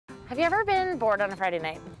Have you ever been bored on a Friday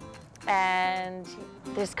night and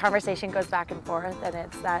this conversation goes back and forth and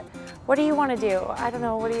it's that, what do you want to do? I don't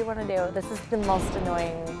know, what do you want to do? This is the most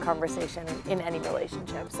annoying conversation in any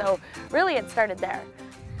relationship. So really it started there.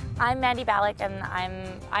 I'm Mandy Ballack and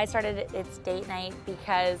I started It's Date Night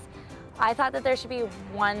because I thought that there should be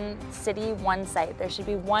one city, one site. There should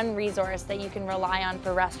be one resource that you can rely on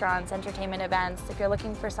for restaurants, entertainment events, if you're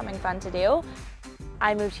looking for something fun to do.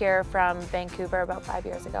 I moved here from Vancouver about 5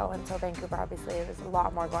 years ago, and so Vancouver, obviously, there's a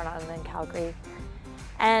lot more going on than Calgary.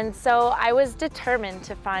 And so I was determined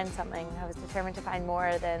to find something. I was determined to find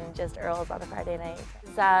more than just Earls on a Friday night.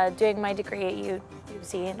 I was doing my degree at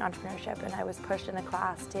UC in entrepreneurship, and I was pushed in a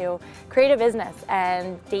class to create a business,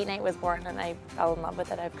 and Date Night was born, and I fell in love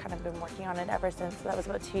with it. I've kind of been working on it ever since. So that was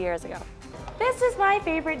about 2 years ago. This is my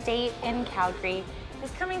favorite date in Calgary. Is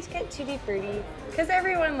coming to get Tutti Frutti, because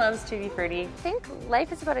everyone loves Tutti Frutti. I think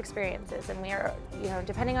life is about experiences, and we are,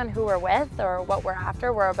 depending on who we're with or what we're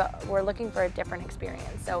after, we're looking for a different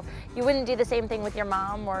experience. So you wouldn't do the same thing with your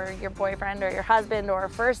mom or your boyfriend or your husband or a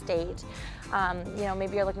first date.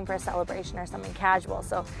 Maybe you're looking for a celebration or something casual.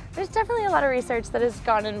 So there's definitely a lot of research that has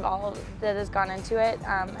gone into it,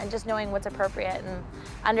 and just knowing what's appropriate and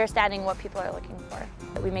understanding what people are looking for.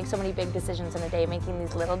 We make so many big decisions in a day, making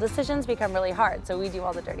these little decisions become really hard, so we do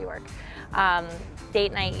all the dirty work.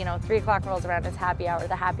 Date night, 3 o'clock rolls around, it's happy hour,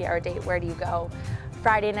 the happy hour date, where do you go?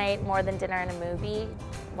 Friday night, more than dinner and a movie,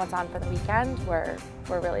 what's on for the weekend, we're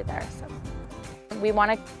really there. So we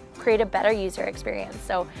want to create a better user experience,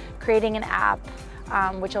 so creating an app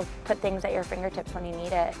which will put things at your fingertips when you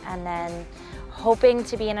need it, and then hoping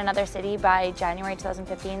to be in another city by January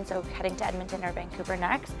 2015, so heading to Edmonton or Vancouver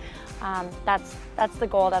next. That's the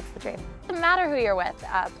goal, that's the dream. No matter who you're with,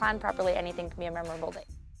 plan properly, anything can be a memorable day.